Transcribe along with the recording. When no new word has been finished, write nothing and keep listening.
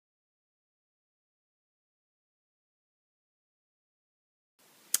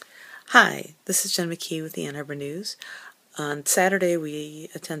Hi, this is Jenn McKee with the Ann Arbor News. On Saturday, we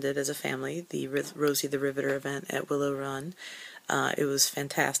attended as a family the Rosie the Riveter event at Willow Run. It was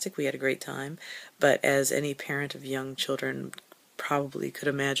fantastic. We had a great time. But as any parent of young children probably could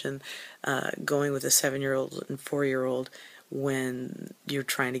imagine, going with a 7-year-old and 4-year-old when you're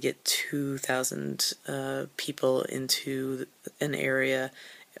trying to get 2,000 people into an area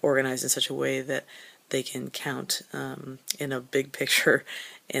organized in such a way that they can count in a big picture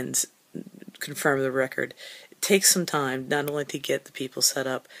and confirm the record. It takes some time not only to get the people set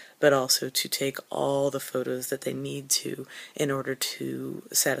up, but also to take all the photos that they need to in order to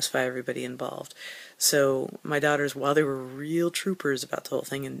satisfy everybody involved. So my daughters, while they were real troopers about the whole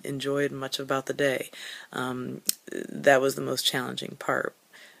thing and enjoyed much about the day, that was the most challenging part,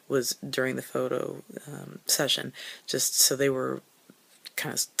 was during the photo session. Just so they were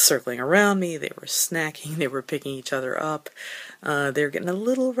kind of circling around me, they were snacking, they were picking each other up. They were getting a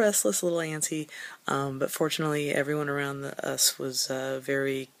little restless, a little antsy, but fortunately everyone around us was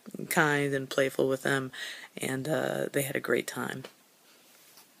very kind and playful with them, and they had a great time.